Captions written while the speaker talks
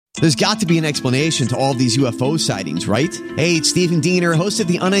There's got to be an explanation to all of these UFO sightings, right? Hey, it's Stephen Diener, host of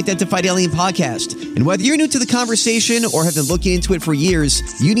the Unidentified Alien Podcast. And whether you're new to the conversation or have been looking into it for years,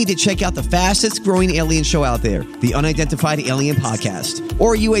 you need to check out the fastest growing alien show out there, the Unidentified Alien Podcast,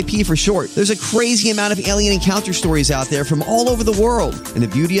 or UAP for short. There's a crazy amount of alien encounter stories out there from all over the world. And the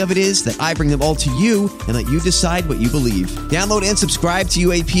beauty of it is that I bring them all to you and let you decide what you believe. Download and subscribe to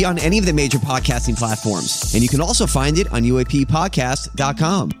UAP on any of the major podcasting platforms. And you can also find it on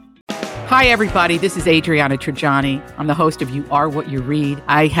UAPpodcast.com. Hi, everybody. This is Adriana Trajani. I'm the host of You Are What You Read.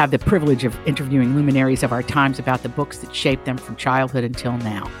 I have the privilege of interviewing luminaries of our times about the books that shaped them from childhood until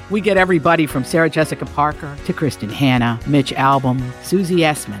now. We get everybody from Sarah Jessica Parker to Kristen Hanna, Mitch Albom, Susie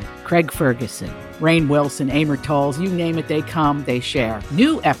Essman, Craig Ferguson, Rainn Wilson, Amor Tolls, you name it, they come, they share.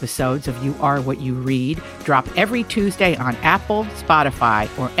 New episodes of You Are What You Read drop every Tuesday on Apple, Spotify,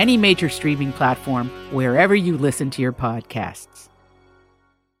 or any major streaming platform wherever you listen to your podcasts.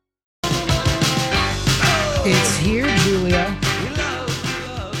 It's here, Julia.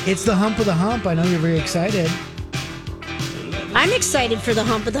 It's the hump of the hump. I know you're very excited. I'm excited for the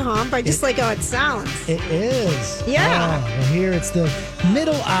hump of the hump. I just like how it sounds. It is. Yeah. Oh, well, here it's the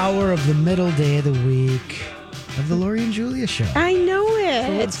middle hour of the middle day of the week of the Lori and Julia show. I know it.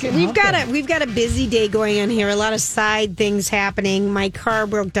 So let's get we've got a busy day going on here. A lot of side things happening. My car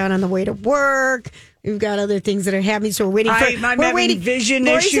broke down on the way to work. We've got other things that are happening, so we're waiting for. I'm having vision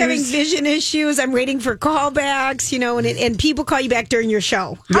Lori's issues. having vision issues. I'm waiting for callbacks, and people call you back during your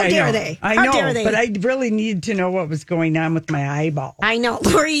show. How dare they? I How know, dare they? but I really need to know what was going on with my eyeball. I know.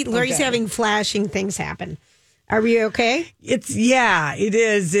 Lori's having flashing things happen. Are we okay? It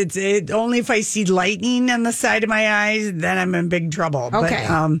is. It's only if I see lightning on the side of my eyes, then I'm in big trouble. Okay.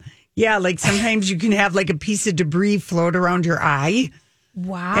 But, like sometimes you can have like a piece of debris float around your eye.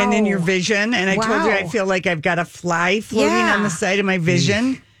 Wow. And in your vision. And I told you I feel like I've got a fly floating on the side of my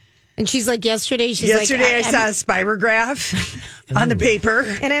vision. And she's like, yesterday I saw a spirograph on the paper.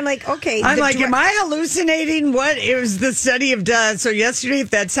 And I'm like, okay. I'm like, am I hallucinating? What? It was the study of so yesterday, if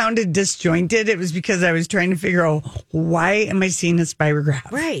that sounded disjointed, it was because I was trying to figure out why am I seeing a spirograph?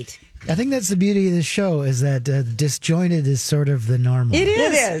 Right. I think that's the beauty of the show is that disjointed is sort of the normal. It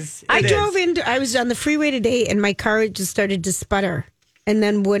is. It is. I was on the freeway today and my car just started to sputter. And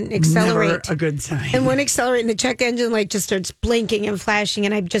then wouldn't accelerate. Never a good sign. And wouldn't accelerate, and the check engine just starts blinking and flashing,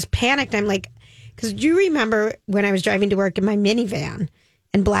 and I just panicked. I'm like, because do you remember when I was driving to work in my minivan,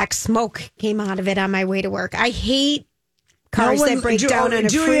 and black smoke came out of it on my way to work? I hate cars that break down on a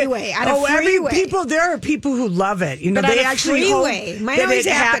freeway. There are people who love it. But they on a actually freeway. hope that it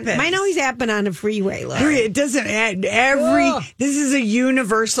happens. Mine always happen on a freeway. It doesn't. This is a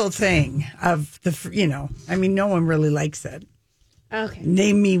universal thing of no one really likes it. Okay.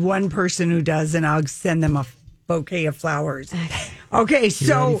 Name me one person who does, and I'll send them a bouquet of flowers. Okay,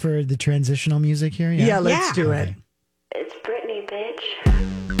 so ready for the transitional music here? Yeah, let's do it. It's Brittany,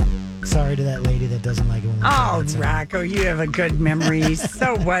 bitch. Sorry to that lady that doesn't like it. Oh, Rocco, you have a good memory.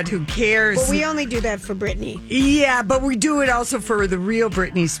 So what? Who cares? But we only do that for Brittany. Yeah, but we do it also for the real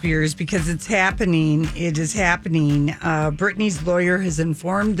Britney Spears because it's happening. It is happening. Britney's lawyer has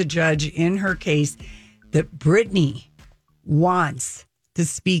informed the judge in her case that Britney wants to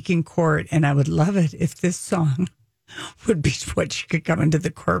speak in court, and I would love it if this song would be what she could come into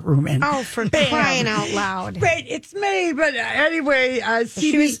the courtroom and for crying out loud. Wait, it's me. But anyway,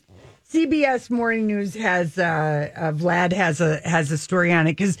 CBS Morning News has Vlad has a story on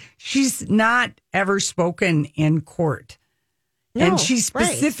it because she's not ever spoken in court. No, and she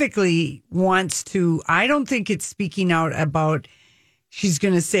specifically wants to, I don't think it's speaking out about, she's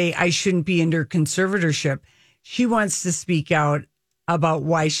going to say, I shouldn't be under conservatorship. She wants to speak out about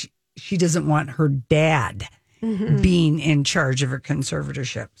why she doesn't want her dad being in charge of her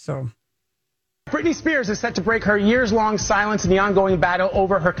conservatorship. So Britney Spears is set to break her years-long silence in the ongoing battle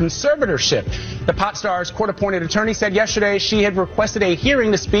over her conservatorship. The pop star's court-appointed attorney said yesterday she had requested a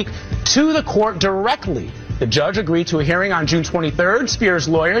hearing to speak to the court directly. The judge agreed to a hearing on June 23rd. Spears'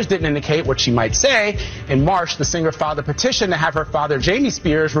 lawyers didn't indicate what she might say. In March, the singer filed a petition to have her father, Jamie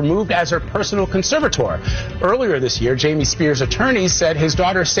Spears, removed as her personal conservator. Earlier this year, Jamie Spears' attorneys said his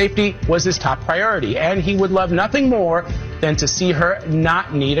daughter's safety was his top priority, and he would love nothing more than to see her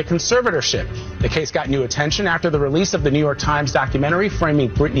not need a conservatorship. The case got new attention after the release of the New York Times documentary framing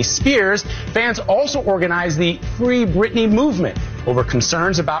Britney Spears. Fans also organized the Free Britney movement. over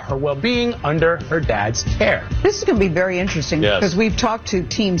concerns about her well-being under her dad's care. This is going to be very interesting because we've talked to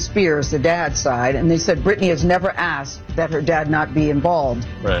Team Spears, the dad's side, and they said Britney has never asked that her dad not be involved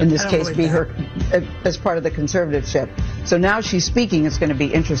in this case, be her as part of the conservatorship. So now she's speaking. It's going to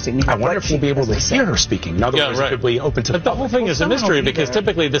be interesting. I wonder if we'll be able to hear her speaking. In other words, it could be open to the But the whole thing is a mystery because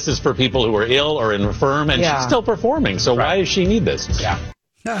typically this is for people who are ill or infirm, and she's still performing. So why does she need this? Yeah.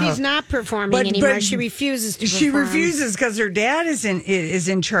 She's not performing anymore. She refuses to perform. She refuses because her dad is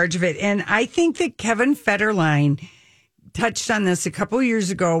in charge of it. And I think that Kevin Federline touched on this a couple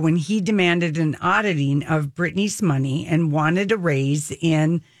years ago when he demanded an auditing of Britney's money and wanted a raise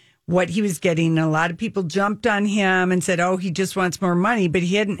in what he was getting. And a lot of people jumped on him and said, oh, he just wants more money. But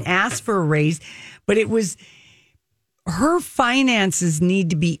he hadn't asked for a raise. But it was... her finances need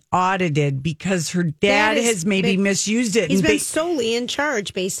to be audited because her dad has maybe misused it. He's been solely in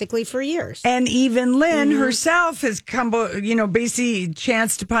charge basically for years. And even Lynn herself has basically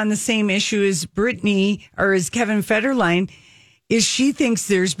chanced upon the same issue as Britney or as Kevin Federline, is she thinks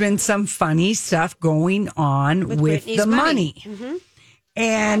there's been some funny stuff going on with the money. Mm-hmm.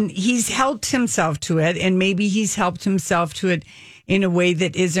 And he's helped himself to it, and maybe he's helped himself to it in a way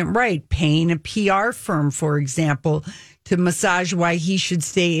that isn't right. Paying a PR firm, for example, to massage why he should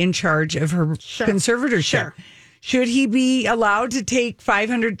stay in charge of her conservatorship. Sure. Should he be allowed to take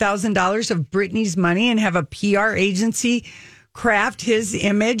 $500,000 of Britney's money and have a PR agency craft his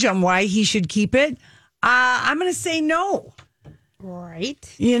image on why he should keep it? I'm going to say no.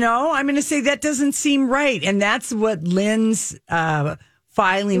 Right. I'm going to say that doesn't seem right. And that's what Lynn's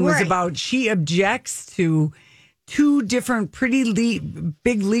filing was about. She objects to two different pretty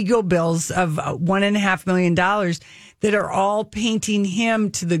big legal bills of $1.5 million that are all painting him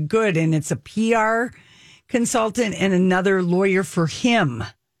to the good. And it's a PR consultant and another lawyer for him.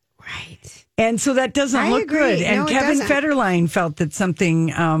 Right. And so that doesn't look good. And Kevin Federline felt that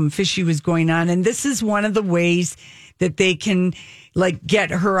something fishy was going on. And this is one of the ways that they can get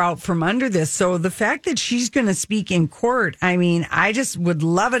her out from under this. So the fact that she's going to speak in court, I mean, I just would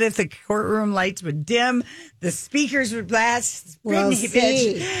love it if the courtroom lights would dim, the speakers would blast,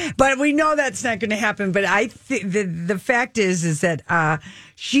 but we know that's not going to happen. But I think the fact is that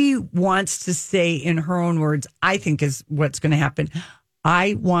she wants to say in her own words, I think is what's going to happen.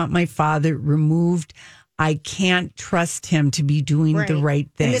 I want my father removed. I can't trust him to be doing the right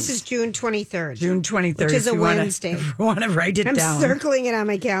thing. And this is June 23rd. June 23rd. Which is a Wednesday. If you want to write it down. I'm circling it on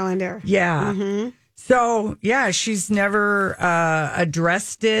my calendar. Yeah. Mm-hmm. So, she's never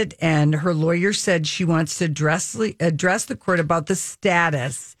addressed it. And her lawyer said she wants to address the court about the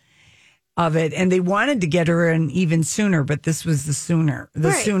status of it. And they wanted to get her in even sooner, but this was the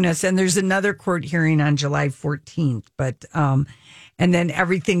soonest. And there's another court hearing on July 14th. But, and then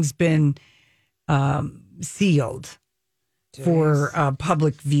everything's been sealed for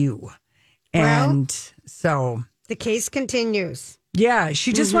public view. And so the case continues. Yeah,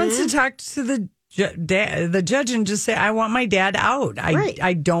 she just wants to talk to the judge and just say, I want my dad out.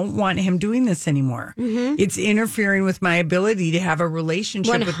 I don't want him doing this anymore. Mm-hmm. It's interfering with my ability to have a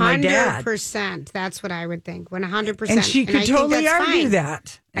relationship with my dad. 100%. That's what I would think. 100%. And she could totally argue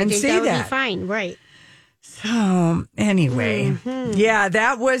that and say that. Would be fine. Right. So anyway,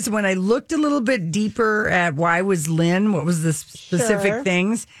 that was when I looked a little bit deeper at why was Lynn, what was the specific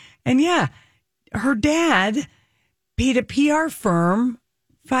things. And her dad paid a PR firm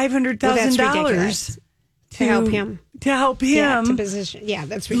 $500,000 to help him. To position. Yeah,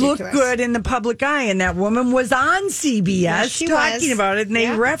 that's ridiculous. Look good in the public eye. And that woman was on CBS talking about it. And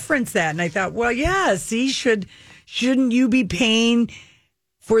they referenced that. And I thought, well, shouldn't you be paying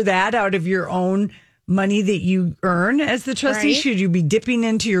for that out of your own money that you earn as the trustee? Right. Should you be dipping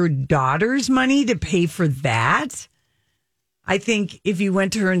into your daughter's money to pay for that? I think if you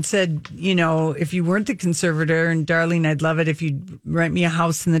went to her and said, if you weren't the conservator, and darling, I'd love it if you'd rent me a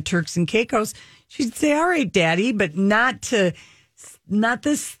house in the Turks and Caicos, she'd say, all right, Daddy, but not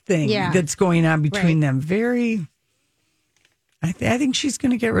this thing that's going on between them. I think she's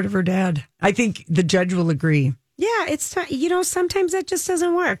going to get rid of her dad. I think the judge will agree. Yeah, it's sometimes that just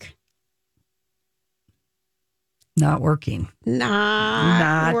doesn't work. Not working.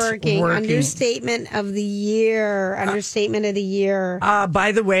 Not working. Understatement of the year.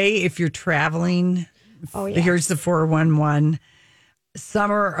 By the way, if you're traveling, here's the 411.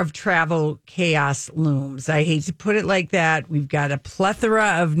 Summer of travel chaos looms. I hate to put it like that. We've got a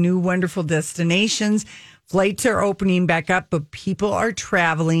plethora of new wonderful destinations. Flights are opening back up, but people are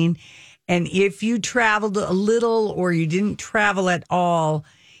traveling. And if you traveled a little or you didn't travel at all,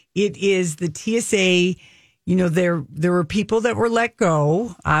 it is the TSA. There were people that were let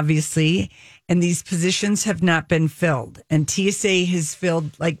go, obviously, and these positions have not been filled. And TSA has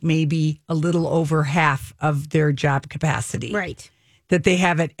filled like maybe a little over half of their job capacity. Right. That they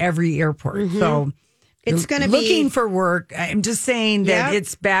have at every airport. So it's going to be looking for work. I'm just saying that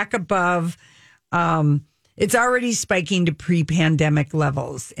it's back above. It's already spiking to pre-pandemic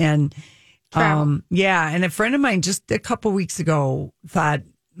levels. And and a friend of mine just a couple weeks ago thought,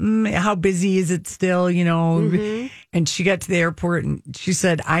 how busy is it still, And she got to the airport and she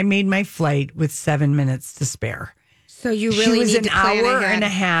said, I made my flight with 7 minutes to spare. So you really she was need an to plan hour ahead. and a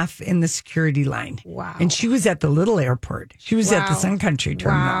half in the security line. Wow. And she was at the little airport. She was at the Sun Country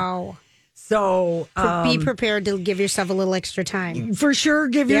terminal. Wow. So be prepared to give yourself a little extra time. For sure,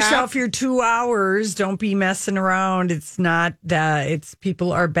 give yourself your 2 hours. Don't be messing around. It's not that. It's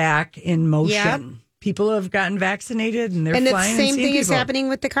people are back in motion. Yep. People have gotten vaccinated and they're And flying. the same and seeing thing is people. happening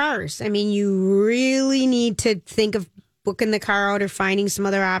with the cars. I mean, you really need to think of booking the car out or finding some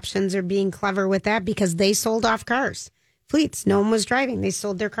other options or being clever with that because they sold off cars. Fleets, no one was driving. They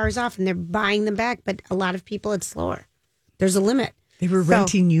sold their cars off and they're buying them back. But a lot of people, it's slower. There's a limit. They were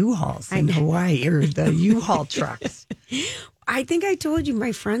renting U-Hauls in Hawaii or the U-Haul trucks. I think I told you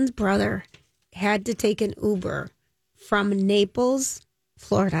my friend's brother had to take an Uber from Naples,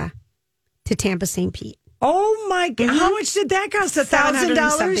 Florida to Tampa, St. Pete. Oh my God. How much did that cost? $1,000?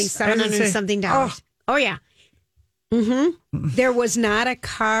 $700 something. Oh yeah. There was not a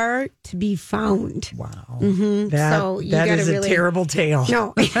car to be found. Wow. So you that gotta is a really, terrible tale.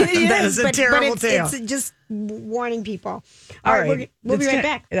 No, that is a terrible it's, tale. It's just warning people. All right. We'll be right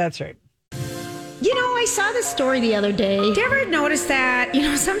back. That's right. I saw this story the other day. Did you ever notice that?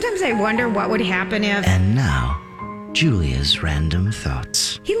 Sometimes I wonder what would happen if... And now, Julia's random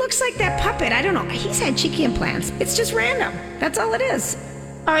thoughts. He looks like that puppet. I don't know. He's had cheeky implants. It's just random. That's all it is.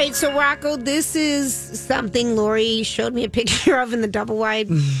 All right, so Rocco, this is something Lori showed me a picture of in the double wide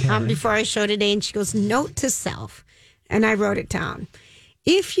before I showed it today, and she goes, note to self. And I wrote it down.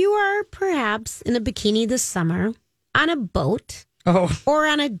 If you are perhaps in a bikini this summer, on a boat, or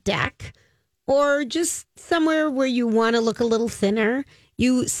on a deck, or just somewhere where you want to look a little thinner,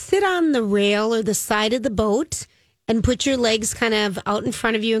 you sit on the rail or the side of the boat and put your legs kind of out in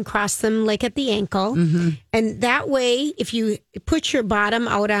front of you and cross them like at the ankle. And that way, if you put your bottom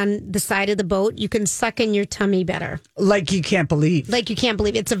out on the side of the boat, you can suck in your tummy better. Like you can't believe.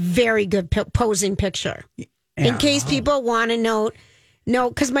 It's a very good posing picture. Yeah. In case people want to know,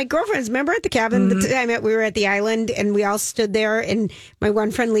 because my girlfriends, remember at the cabin, the time we were at the island and we all stood there and my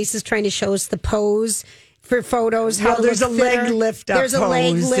one friend Lisa's trying to show us the pose for photos. How there's a leg lift up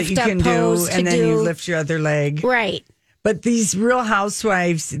pose that you can do, and then you lift your other leg. Right. But these Real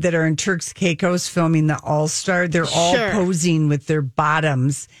Housewives that are in Turks Caicos filming the All-Star, they're all posing with their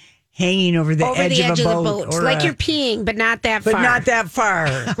bottoms hanging over the edge of a boat. Or like you're peeing, but not that far. But not that far.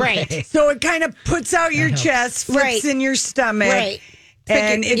 Right. So it kind of puts out your chest, fits in your stomach. Right.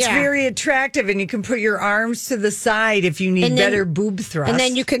 And it's very attractive, and you can put your arms to the side if you need better boob thrust. And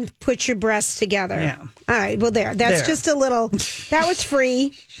then you can put your breasts together. Yeah. All right, well, that's just a little, that was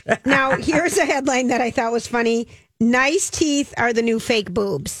free. Now, here's a headline that I thought was funny. Nice teeth are the new fake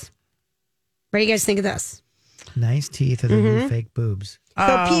boobs. What do you guys think of this? Nice teeth are the new fake boobs.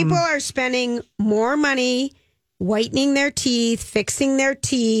 So people are spending more money whitening their teeth, fixing their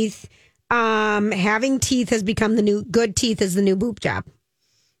teeth. Having teeth has become good teeth is the new boob job.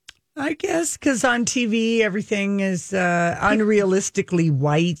 I guess because on TV everything is unrealistically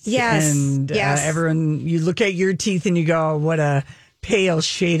white. Yes, and everyone, you look at your teeth and you go, "What a pale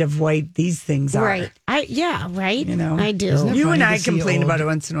shade of white these things are." Right? Right. I do. You and I complain about it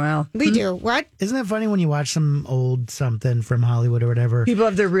once in a while. We do. What? Isn't it funny when you watch some old something from Hollywood or whatever? People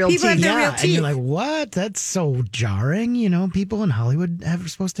have their real teeth. And you're like, what? That's so jarring. People in Hollywood are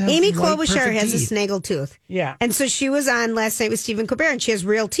supposed to have Amy white, Klobuchar has teeth. a snaggle tooth. Yeah. And so she was on last night with Stephen Colbert and she has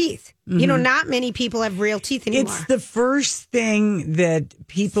real teeth. Not many people have real teeth anymore. It's the first thing that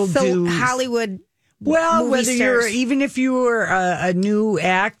people do. Hollywood. Well, whether even if you were a new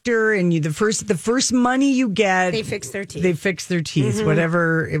actor and the first money you get, they fix their teeth. They fix their teeth.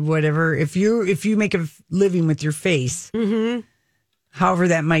 Whatever. If you make a living with your face, however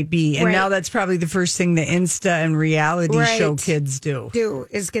that might be, and now that's probably the first thing the Insta and reality show kids do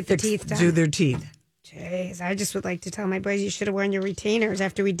is get the teeth done. Do their teeth. Jeez, I just would like to tell my boys you should have worn your retainers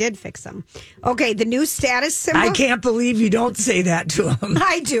after we did fix them. Okay, the new status symbol. I can't believe you don't say that to them.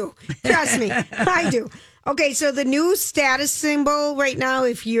 I do. Trust me, I do. Okay, so the new status symbol right now,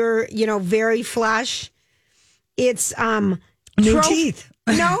 if you're, very flush, it's new teeth.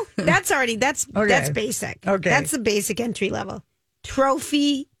 No, that's basic. Okay. That's the basic entry level.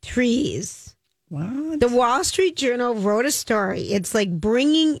 Trophy trees. What? The Wall Street Journal wrote a story. It's like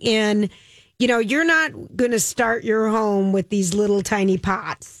bringing in you're not going to start your home with these little tiny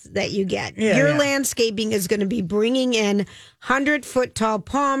pots that you get. Your landscaping is going to be bringing in 100-foot tall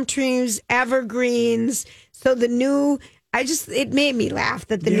palm trees, evergreens. So it made me laugh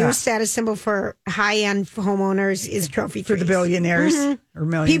that the new status symbol for high-end homeowners is trophy trees. For the billionaires or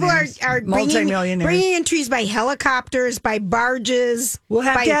millionaires. People are multi-millionaires. bringing in trees by helicopters, by barges. We'll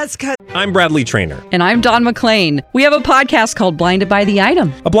have Dad's cut. I'm Bradley Trainer. And I'm Don McClain. We have a podcast called Blinded by the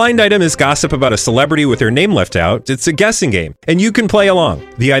Item. A blind item is gossip about a celebrity with their name left out. It's a guessing game, and you can play along.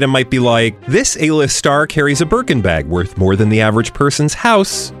 The item might be like, this A-list star carries a Birkin bag worth more than the average person's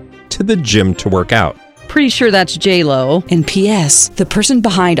house to the gym to work out. Pretty sure that's J-Lo. And P.S. the person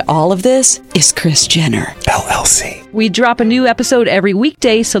behind all of this is Kris Jenner, LLC. We drop a new episode every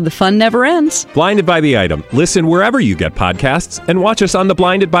weekday so the fun never ends. Blinded by the Item. Listen wherever you get podcasts and watch us on the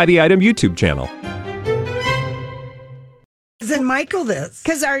Blinded by the Item YouTube channel. Isn't Michael this?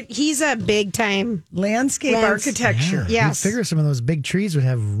 Because he's a big-time landscape architecture. Yeah. Yes. I figure some of those big trees would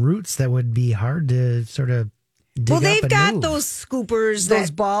have roots that would be hard to sort of dig up they've and got move. those scoopers.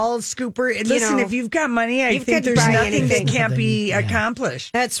 Those ball scooper. Listen, if you've got money, I think there's nothing that can't be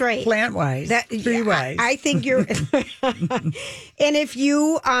accomplished. That's right. Plant-wise, tree-wise. I think you're... And if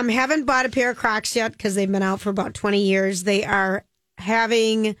you haven't bought a pair of Crocs yet, because they've been out for about 20 years, they are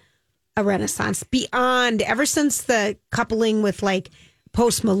having a renaissance beyond, ever since the coupling with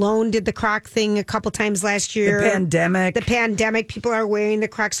Post Malone did the Croc thing a couple times last year. The pandemic, people are wearing the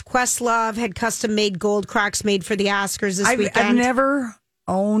Crocs. Questlove had custom-made gold Crocs made for the Oscars this weekend. I've never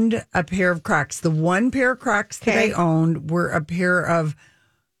owned a pair of Crocs. The one pair of Crocs that I owned were a pair of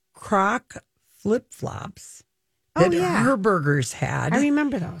Croc flip-flops that Herberger's had. I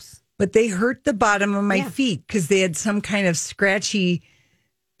remember those. But they hurt the bottom of my feet because they had some kind of scratchy...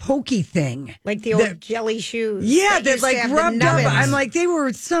 pokey thing, like the old jelly shoes. Yeah, they're rubbed up. I'm like, they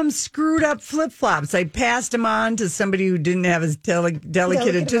were some screwed up flip flops. I passed them on to somebody who didn't have as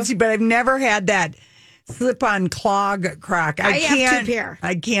delicate a tootsie, but I've never had that slip on clog Croc. I have two pair.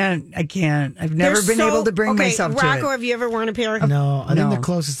 I can't. I've never been able to bring myself to it. Rocco, have you ever worn a pair? No, I think the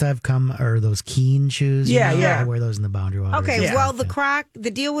closest I've come are those Keen shoes. Yeah. I wear those in the Boundary Waters. Okay, well,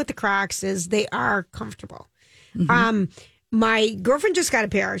 the deal with the Crocs is they are comfortable. Mm-hmm. My girlfriend just got a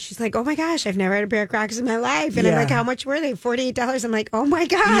pair. She's like, oh my gosh, I've never had a pair of Crocs in my life. And I'm like, how much were they? $48. I'm like, oh my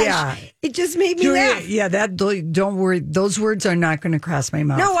gosh. Yeah. It just made me laugh. Yeah, don't worry. Those words are not going to cross my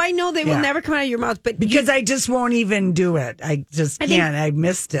mouth. No, I know they will never come out of your mouth. But because I just won't even do it. I just can't. I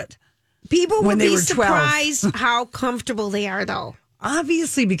missed it. People when will they be were 12. surprised how comfortable they are, though.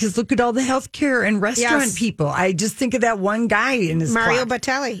 Obviously, because look at all the healthcare and restaurant people. I just think of that one guy in his Mario clock.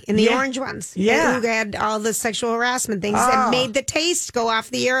 Battelli in the orange ones. Yeah. Who had all the sexual harassment things and made the Taste go off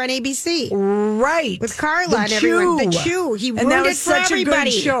the air on ABC. Right. With Carla and everyone. The Chew. He ruined it for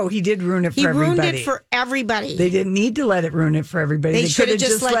everybody. A good show. He did ruin it for everybody. He ruined it for everybody. They didn't need to let it ruin it for everybody. They could have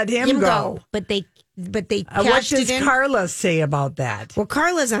just let him go. But they what cashed does it in. Carla say about that? Well,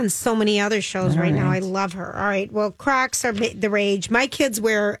 Carla's on so many other shows right now. I love her. All right. Well, Crocs are the rage. My kids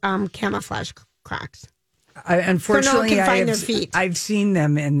wear camouflage Crocs. Unfortunately, so no one can find their feet. I've seen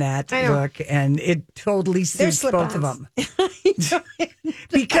them in that look, and it totally suits both of them.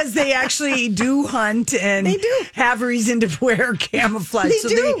 Because they actually do hunt and they do have reason to wear camouflage.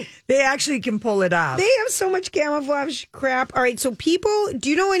 They actually can pull it off. They have so much camouflage crap. All right, so people, do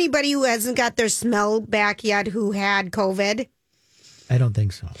you know anybody who hasn't got their smell back yet who had COVID? I don't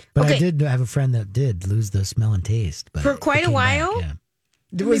think so. But I did have a friend that did lose the smell and taste. But for quite a while? Back,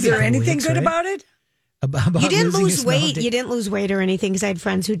 yeah. Was there anything good about it? You didn't lose weight. You didn't lose weight or anything because I had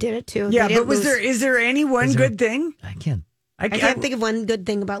friends who did it too. Yeah, but is there any one good thing? I can't think of one good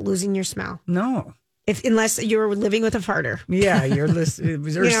thing about losing your smell. No. Unless you're living with a farter. Yeah,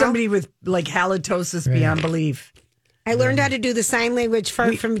 or somebody with like halitosis beyond belief. I learned how to do the sign language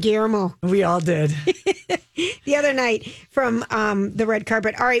from Guillermo. We all did. The other night from the red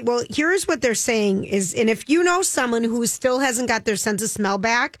carpet. All right, well, here's what they're saying is, and if you know someone who still hasn't got their sense of smell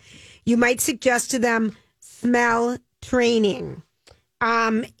back, you might suggest to them smell training.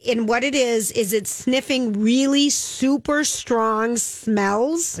 And what it is it's sniffing really super strong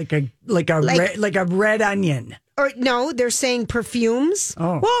smells, like a red onion. Or no, they're saying perfumes.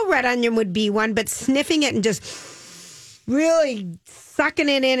 Oh, well, red onion would be one, but sniffing it and just really sucking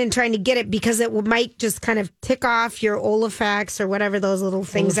it in and trying to get it because it might just kind of tick off your olfacts or whatever those little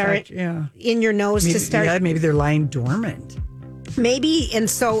things are in your nose to start. Yeah, maybe they're lying dormant. Maybe, and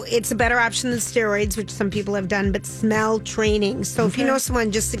so it's a better option than steroids, which some people have done, but smell training. So if you know someone,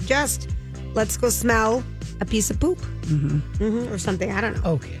 just suggest, let's go smell a piece of poop or something. I don't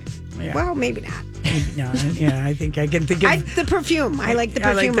know. Okay. Yeah. Well, maybe not. No, yeah, I think I can think of the perfume. I like the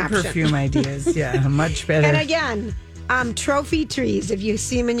perfume option. Perfume ideas. Yeah, much better. And again, trophy trees, if you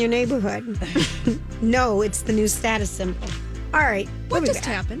see them in your neighborhood. No, it's the new status symbol. All right. What just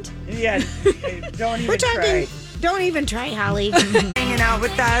happened? Yeah, don't even try. Don't even try, Holly. Hanging out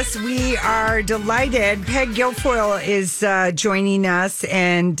with us. We are delighted. Peg Guilfoyle is joining us,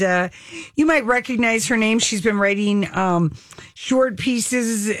 and you might recognize her name. She's been writing short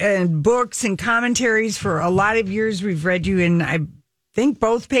pieces and books and commentaries for a lot of years. We've read you in, I think,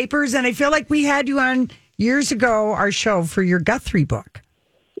 both papers, and I feel like we had you on years ago, our show, for your Guthrie book.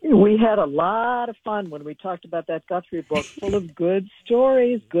 We had a lot of fun when we talked about that Guthrie book, full of good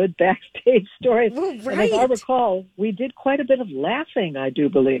stories, good backstage stories. Well, right. And as I recall, we did quite a bit of laughing, I do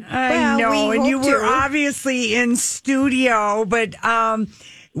believe. I know, and you were obviously in studio, but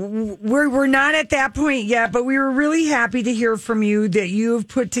we're not at that point yet, but we were really happy to hear from you that you've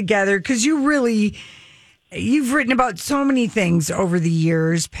put together, because you've written about so many things over the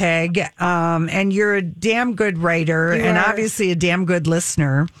years, Peg, and you're a damn good writer and obviously a damn good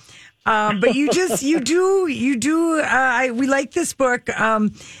listener. But we like this book,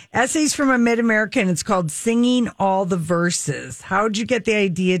 Essays from a Mid-American. It's called Singing All the Verses. How'd you get the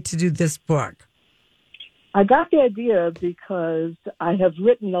idea to do this book? I got the idea because I have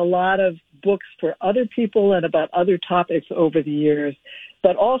written a lot of books for other people and about other topics over the years,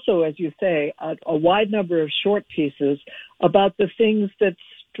 but also, as you say, a wide number of short pieces about the things that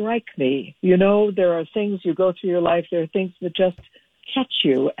strike me. You know, there are things you go through your life, there are things that just catch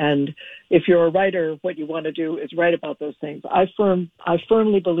you. And if you're a writer, what you want to do is write about those things. I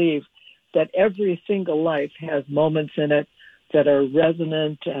firmly believe that every single life has moments in it that are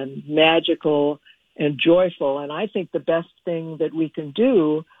resonant and magical and joyful. And I think the best thing that we can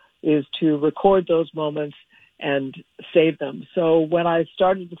do is to record those moments and save them. So when I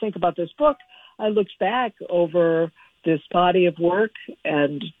started to think about this book, I looked back over this body of work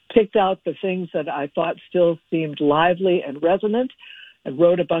and picked out the things that I thought still seemed lively and resonant, and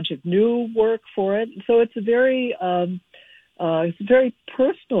wrote a bunch of new work for it. So it's a very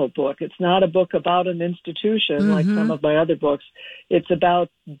personal book. It's not a book about an institution like some of my other books. It's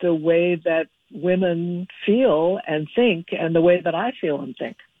about the way that women feel and think, and the way that I feel and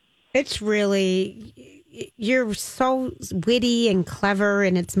think. It's really, you're so witty and clever,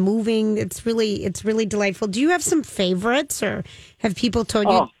 and it's moving. It's really delightful. Do you have some favorites, or have people told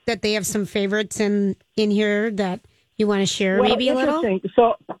you that they have some favorites in here that you want to share? Maybe a little?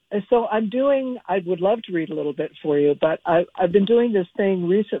 So I would love to read a little bit for you, but I've been doing this thing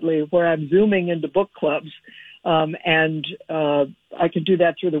recently where I'm Zooming into book clubs. And I can do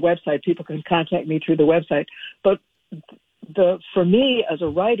that through the website. People can contact me through the website. But for me as a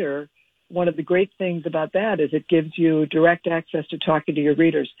writer, one of the great things about that is it gives you direct access to talking to your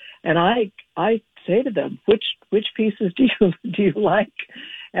readers. And I say to them, which pieces do you like?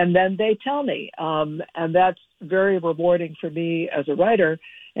 And then they tell me. And that's very rewarding for me as a writer.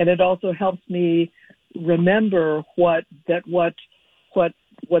 And it also helps me remember what's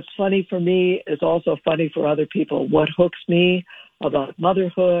funny for me is also funny for other people. What hooks me about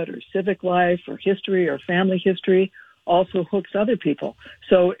motherhood or civic life or history or family history also hooks other people.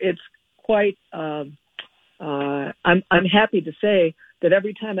 So it's quite, I'm happy to say that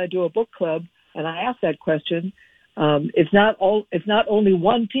every time I do a book club and I ask that question, it's not only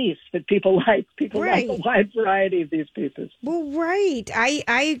one piece that people like. People like a wide variety of these pieces. Well, right.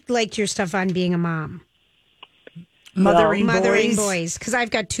 I liked your stuff on being a mom. Mothering boys, because I've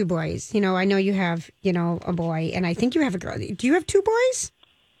got two boys. You know, I know you have, a boy, and I think you have a girl. Do you have two boys?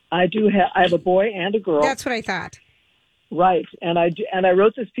 I do have. I have a boy and a girl. That's what I thought. Right, and I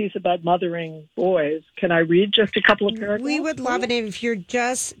wrote this piece about mothering boys. Can I read just a couple of paragraphs? We would love it if you're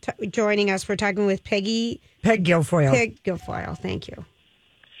just joining us. We're talking with Peg Guilfoyle. Peg Guilfoyle. Thank you.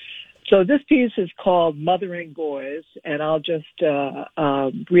 So this piece is called Mothering Boys, and I'll just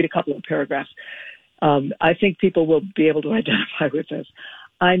read a couple of paragraphs. I think people will be able to identify with this.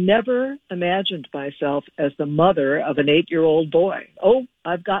 I never imagined myself as the mother of an 8-year-old boy. Oh,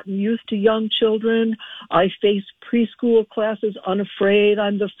 I've gotten used to young children. I face preschool classes unafraid.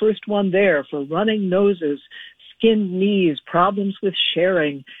 I'm the first one there for running noses, skinned knees, problems with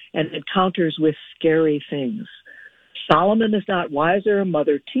sharing, and encounters with scary things. Solomon is not wiser.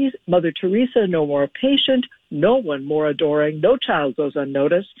 Mother Teresa no more patient. No one more adoring. No child goes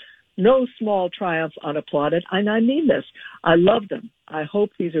unnoticed. No small triumph unapplauded. And I mean this. I love them. I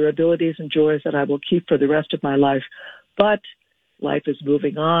hope these are abilities and joys that I will keep for the rest of my life. But life is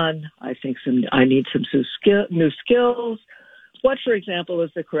moving on. I think I need some new skills. What, for example,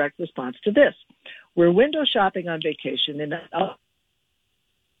 is the correct response to this? We're window shopping on vacation in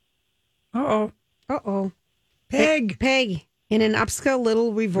Peg. In an upscale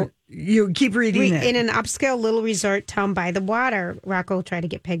little You keep reading it. In an upscale little resort town by the water, Rocco tried to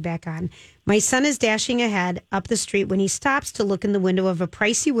get Peg back on. My son is dashing ahead up the street when he stops to look in the window of a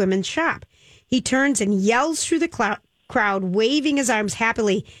pricey women's shop. He turns and yells through the crowd, waving his arms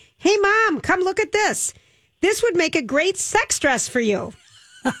happily. Hey, Mom, come look at this. This would make a great sex dress for you.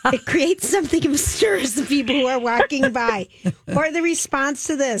 It creates something of a stir as the people who are walking by. Or the response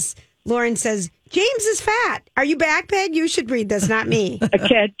to this, Lauren says, James is fat. Are you back, Peg? You should read this, not me.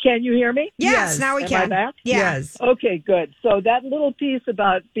 Can you hear me? Yes, now we can. Am I back? Yeah. Yes. Okay, good. So that little piece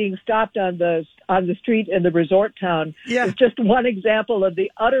about being stopped on the street in the resort town is just one example of the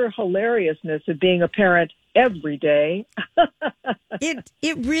utter hilariousness of being a parent every day.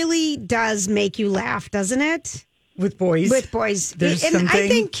 It really does make you laugh, doesn't it? With boys. There's and I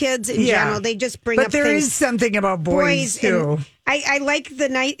think kids in general, they just bring up things. But there is something about boys too. I like the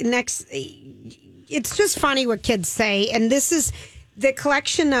next. It's just funny what kids say. And this is the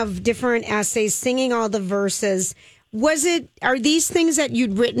collection of different essays, singing all the verses. Are these things that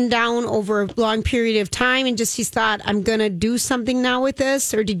you'd written down over a long period of time and just you thought, I'm going to do something now with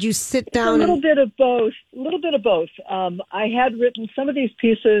this? Or did you sit down? A little bit of both. I had written some of these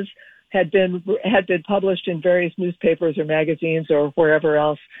pieces had been published in various newspapers or magazines or wherever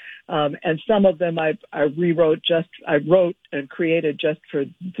else. And some of them I wrote and created just for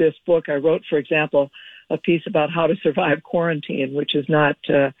this book. I wrote, for example, a piece about how to survive quarantine, which is not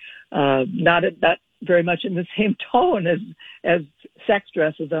very much in the same tone as sex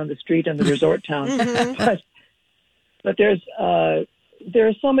dresses on the street in the resort town. But there are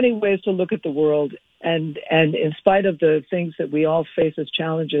so many ways to look at the world. And in spite of the things that we all face as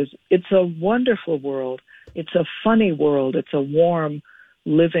challenges, it's a wonderful world. It's a funny world. It's a warm,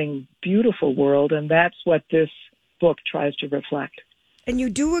 living, beautiful world. And that's what this book tries to reflect. And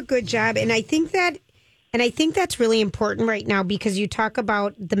you do a good job. And I think that's really important right now because you talk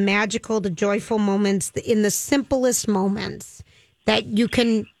about the magical, the joyful moments in the simplest moments that you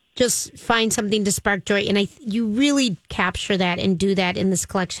can just find something to spark joy. And you really capture that and do that in this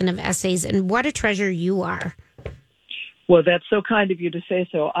collection of essays. And what a treasure you are. Well, that's so kind of you to say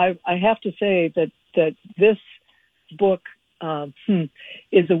so. I have to say that this book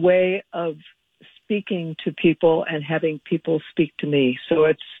is a way of speaking to people and having people speak to me. So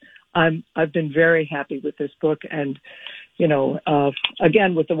I've been very happy with this book, and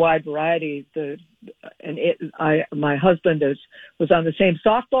again with the wide variety. My husband was on the same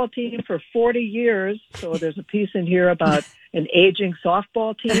softball team for 40 years, so there's a piece in here about an aging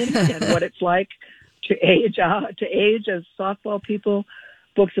softball team and what it's like to age as softball people.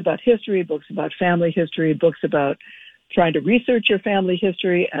 Books about history, books about family history, books about trying to research your family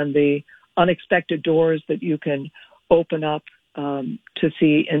history and the unexpected doors that you can open up to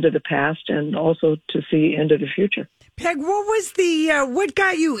see into the past and also to see into the future. Peg, what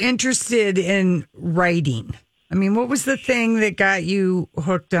got you interested in writing? I mean, what was the thing that got you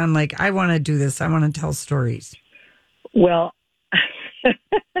hooked on, like, I want to do this, I want to tell stories? Well,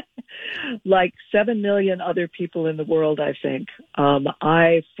 like 7 million other people in the world, I think,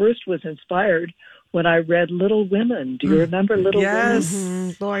 I first was inspired when I read Little Women. Do you remember Little Women?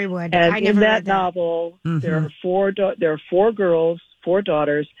 Mm-hmm. Lori Wood. And I never read that novel, there are 4 girls, 4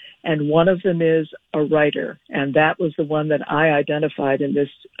 daughters, and one of them is a writer. And that was the one that I identified in this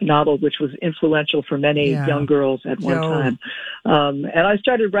novel, which was influential for many young girls at one time. And I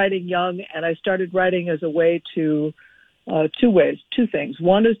started writing young, and I started writing as a way to, 2 things.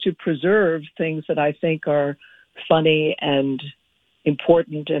 One is to preserve things that I think are funny and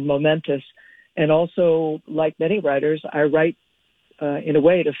important and momentous. And also, like many writers, I write in a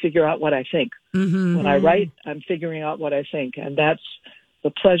way to figure out what I think. Mm-hmm. When I write, I'm figuring out what I think. And that's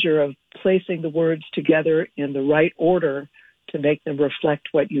the pleasure of placing the words together in the right order to make them reflect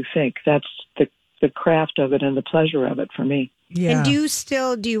what you think. That's the craft of it and the pleasure of it for me. Yeah. And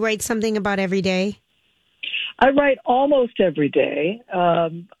do you write something about every day? I write almost every day.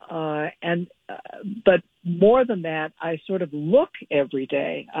 But more than that, I sort of look every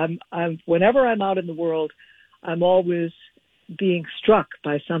day. Whenever I'm out in the world, I'm always being struck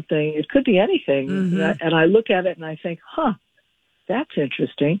by something. It could be anything. Mm-hmm. And I look at it and I think, that's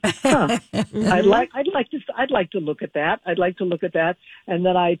interesting. I'd like to look at that. I'd like to look at that. And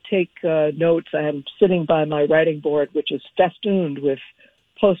then I take notes. I'm sitting by my writing board, which is festooned with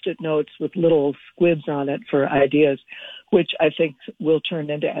Post-it notes with little squibs on it for ideas, which I think will turn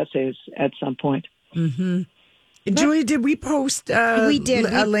into essays at some point. Mm-hmm. Julia, did we post we did.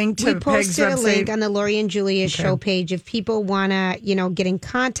 a link to we posted Peg's a website? link on the Lori and Julia show page. If people want to, get in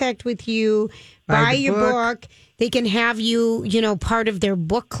contact with you, buy your book, they can have you, part of their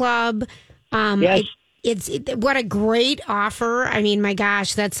book club. Yes. What a great offer. I mean, my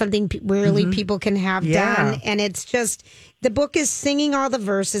gosh, that's something really people can have done. And it's just, the book is Singing All the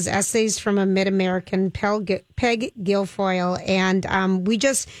Verses, Essays from a Mid-American, Peg Guilfoyle. And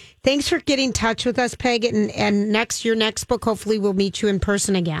thanks for getting in touch with us, Peg. And your next book, hopefully we'll meet you in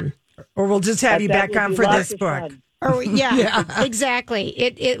person again. Or we'll just have you back on for this book. Or yeah, exactly.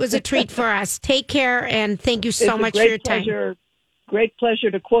 It was a treat for us. Take care, and thank you so much for your time. Great pleasure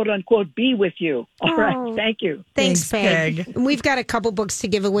to quote unquote be with you. All right. Thank you. Thanks, Peg. We've got a couple books to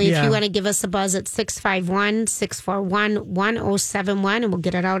give away. If you want to give us a buzz at 651-641-1071, and we'll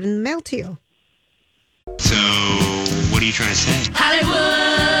get it out in the mail to you. So, what are you trying to say?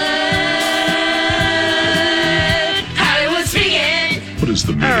 Hollywood speaking. What is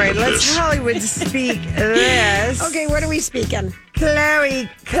the meaning All right, of let's this? Hollywood speak this. Okay, what are we speaking? Chloe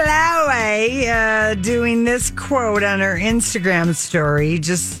doing this quote on her Instagram story,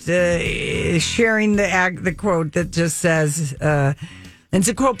 just sharing the quote that just says, it's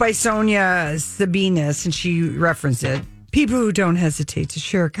a quote by Sonia Sabinas, and she referenced it. People who don't hesitate to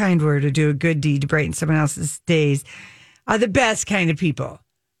share a kind word or do a good deed to brighten someone else's days are the best kind of people.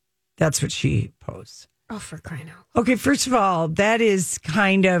 That's what she posts. Oh, for crying out. Okay, first of all, that is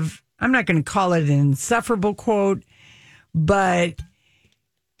kind of, I'm not going to call it an insufferable quote, but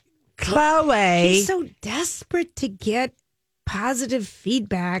Chloe, she's so desperate to get positive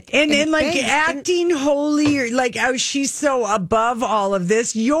feedback and acting holy, or like, oh, she's so above all of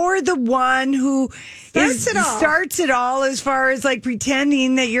this. You're the one who starts it all as far as like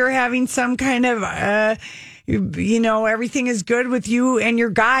pretending that you're having some kind of everything is good with you and your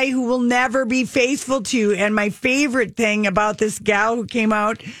guy who will never be faithful to you. And my favorite thing about this gal who came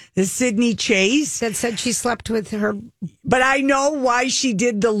out, this Sydney Chase, that said she slept with her. But I know why she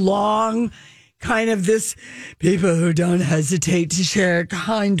did the long kind of this, people who don't hesitate to share a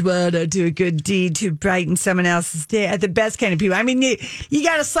kind word or do a good deed to brighten someone else's day are the best kind of people. I mean, you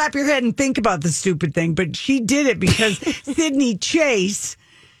got to slap your head and think about the stupid thing, but she did it because Sydney Chase,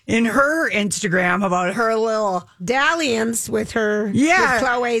 in her Instagram about her little dalliance with with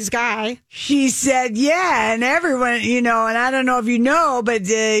Chloe's guy, she said, and everyone, and I don't know if you know, but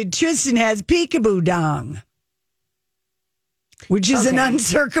Tristan has peekaboo dong, which is an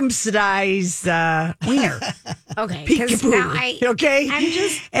uncircumcised wiener. Okay. Peekaboo.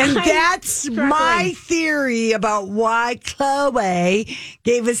 That's my theory about why Chloe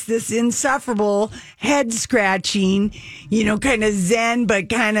gave us this insufferable head scratching, kind of zen, but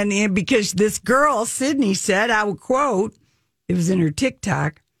kind of, because this girl, Sydney, said, I will quote, it was in her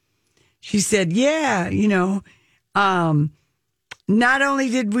TikTok. She said, not only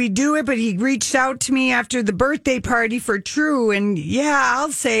did we do it, but he reached out to me after the birthday party for True. And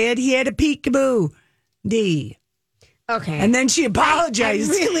I'll say it. He had a peekaboo D. Okay. And then she apologized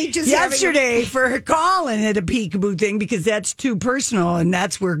really just yesterday for calling it a peekaboo thing because that's too personal. And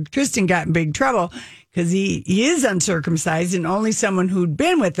that's where Tristan got in big trouble because he is uncircumcised and only someone who'd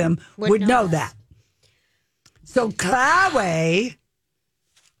been with him would know that. So Chloe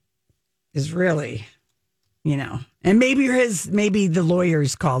is really, and maybe the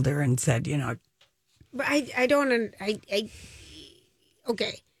lawyers called her and said, But I don't.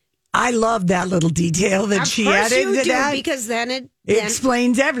 Okay. I love that little detail that she added to that because then it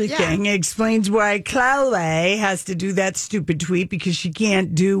explains everything. Yeah. It explains why Chloe has to do that stupid tweet because she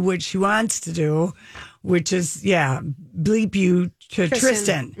can't do what she wants to do, which is bleep you to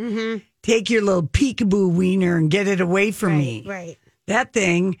Tristan. Mm-hmm. Take your little peekaboo wiener and get it away from me. Right. That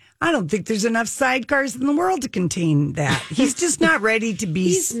thing, I don't think there's enough sidecars in the world to contain that. He's just not ready to be.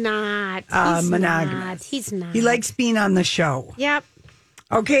 He's not monogamous. He's not. He likes being on the show. Yep.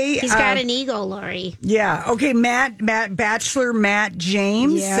 Okay. He's got an ego, Lori. Yeah. Okay. Bachelor Matt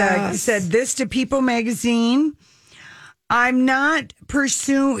James said this to People magazine. I'm not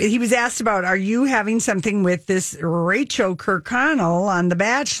pursuing. He was asked about, are you having something with this Rachel Kirkconnell on The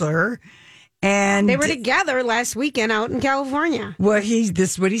Bachelor? And they were together last weekend out in California. Well, this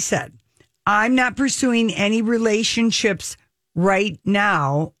is what he said. I'm not pursuing any relationships right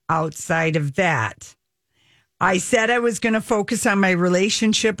now outside of that. I said I was going to focus on my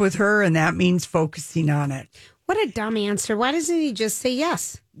relationship with her, and that means focusing on it. What a dumb answer. Why doesn't he just say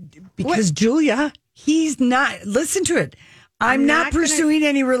yes? Because, Julia, he's not. Listen to it. I'm not pursuing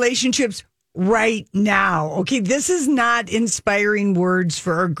any relationships right now. Okay, this is not inspiring words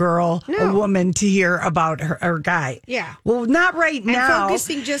for a girl, a woman to hear about her guy. Yeah. Well, not right now. I'm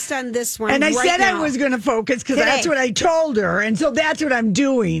focusing just on this one. And I right said now. I was going to focus because that's what I told her. And so that's what I'm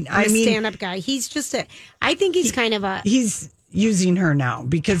doing. I mean, stand-up guy. He's just I think he's kind of a... He's using her now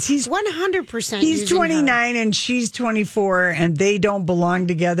because he's 100%. He's 29 and she's 24 and they don't belong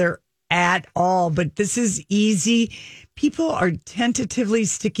together at all. But this is easy. People are tentatively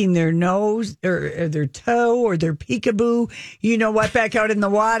sticking their nose or their toe or their peekaboo, you know what, back out in the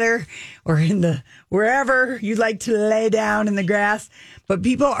water or in the wherever you like to lay down in the grass. But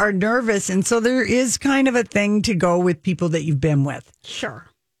people are nervous. And so there is kind of a thing to go with people that you've been with. Sure.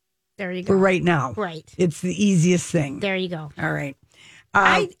 There you go. For right now. Right. It's the easiest thing. There you go. All right.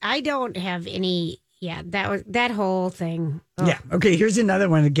 I don't have any. Yeah, that whole thing. Oh. Yeah. Okay. Here's another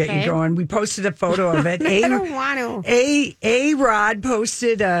one to get you going. We posted a photo of it. I don't want to. A-Rod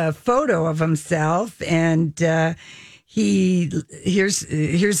posted a photo of himself, and here's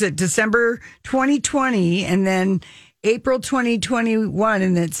it December 2020, and then April 2021,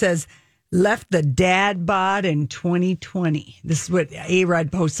 and it says left the dad bod in 2020. This is what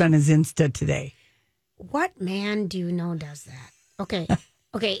A-Rod posts on his Insta today. What man do you know does that? Okay.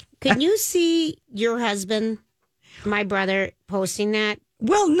 Okay, can you see your husband, my brother, posting that?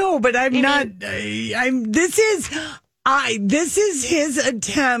 Well, no, but this is his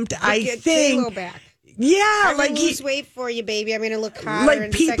attempt. To I get think. J-Lo back. Yeah, I'm gonna lose weight for you, baby. I'm going to look hotter like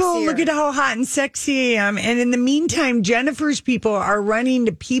and people sexier. look at how hot and sexy I am, and in the meantime, Jennifer's people are running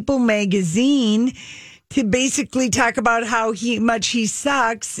to People magazine to basically talk about how much he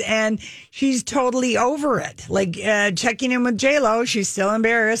sucks, and she's totally over it. Like checking in with J-Lo, she's still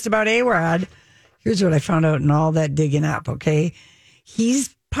embarrassed about A-Rod. Here's what I found out in all that digging up, okay?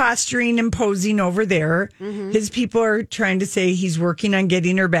 He's posturing and posing over there. Mm-hmm. His people are trying to say he's working on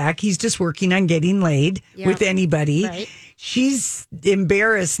getting her back. He's just working on getting laid with anybody. Right. She's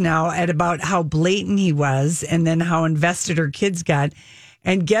embarrassed now at about how blatant he was and then how invested her kids got.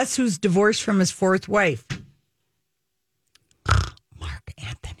 And guess who's divorced from his fourth wife? Mark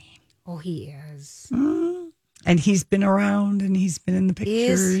Anthony. Oh, he is. And he's been around and he's been in the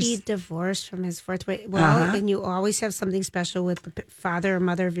pictures. Is he divorced from his fourth wife? Well, and you always have something special with the father or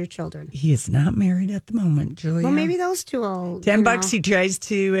mother of your children. He is not married at the moment, Julia. Well, maybe those two will. $10 he tries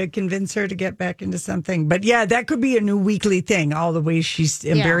to convince her to get back into something. But yeah, that could be a new weekly thing, all the way she's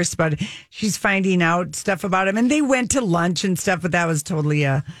embarrassed about it. She's finding out stuff about him. And they went to lunch and stuff, but that was totally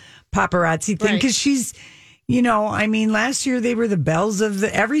a paparazzi thing. Because she's, last year they were the belles of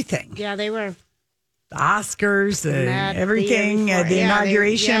everything. Yeah, they were. The Oscars, everything, the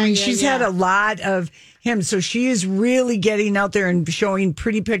inauguration. She's had a lot of him. So she is really getting out there and showing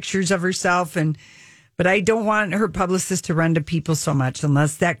pretty pictures of herself. But I don't want her publicist to run to People so much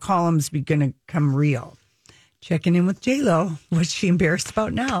unless that column's going to come real. Checking in with J-Lo. What's she embarrassed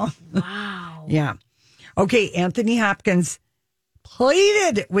about now? Wow. Yeah. Okay, Anthony Hopkins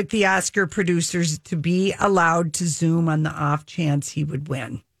pleaded with the Oscar producers to be allowed to Zoom on the off chance he would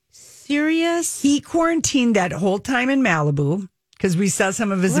win. Serious? He quarantined that whole time in Malibu because we saw some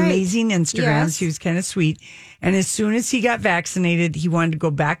of his amazing Instagrams. Yes. He was kind of sweet. And as soon as he got vaccinated, he wanted to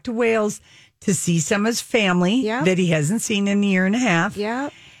go back to Wales to see some of his family that he hasn't seen in a year and a half.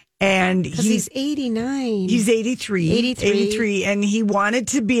 Yeah. And he's 89. He's 83. 83. And he wanted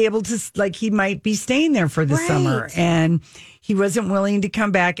to be able to, he might be staying there for the summer. And he wasn't willing to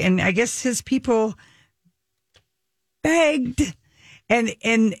come back. And I guess his people begged. And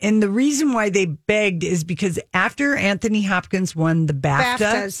the reason why they begged is because after Anthony Hopkins won the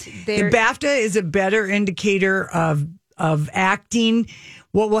BAFTA, the BAFTA is a better indicator of acting,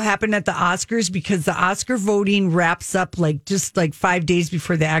 what will happen at the Oscars, because the Oscar voting wraps up just 5 days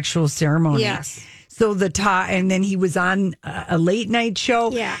before the actual ceremony. Yes. So and then he was on a late night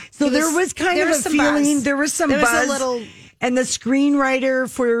show. Yeah. So there was kind of a feeling, there was some buzz. There was a little. And the screenwriter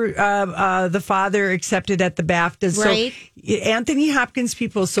for The Father accepted at the BAFTA. Right. So Anthony Hopkins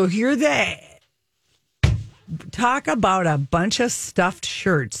people. So here they talk about a bunch of stuffed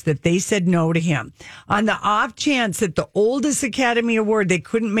shirts that they said no to him. On the off chance that the oldest Academy Award, they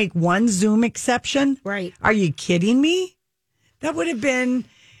couldn't make one Zoom exception. Right. Are you kidding me? That would have been...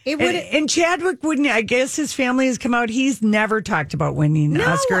 And Chadwick wouldn't. I guess his family has come out. He's never talked about winning an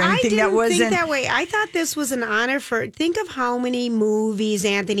Oscar or anything. I didn't think that way. I thought this was an honor for. Think of how many movies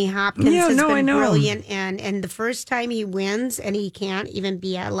Anthony Hopkins has been brilliant in, and the first time he wins and he can't even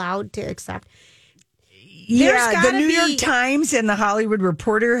be allowed to accept. Yeah, the New York Times and the Hollywood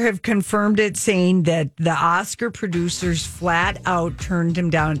Reporter have confirmed it, saying that the Oscar producers flat out turned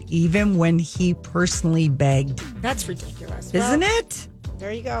him down, even when he personally begged. That's ridiculous, isn't it?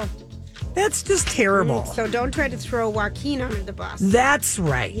 There you go. That's just terrible. So don't try to throw Joaquin under the bus. That's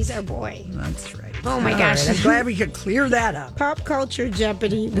right. He's our boy. That's right. Oh, my gosh. Right. I'm glad we could clear that up. Pop culture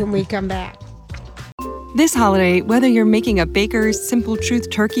Jeopardy when we come back. This holiday, whether you're making a Baker's Simple Truth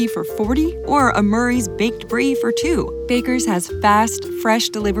turkey for 40 or a Murray's Baked Brie for 2, Baker's has fast, fresh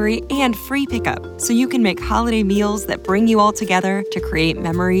delivery and free pickup, so you can make holiday meals that bring you all together to create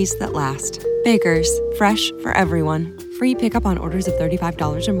memories that last. Baker's, fresh for everyone. Free pickup on orders of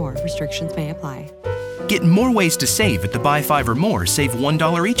 $35 or more. Restrictions may apply. Get more ways to save at the Buy 5 or More Save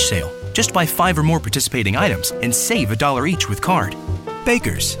 $1 each sale. Just buy 5 or more participating items and save $1 each with card.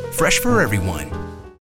 Baker's, fresh for everyone.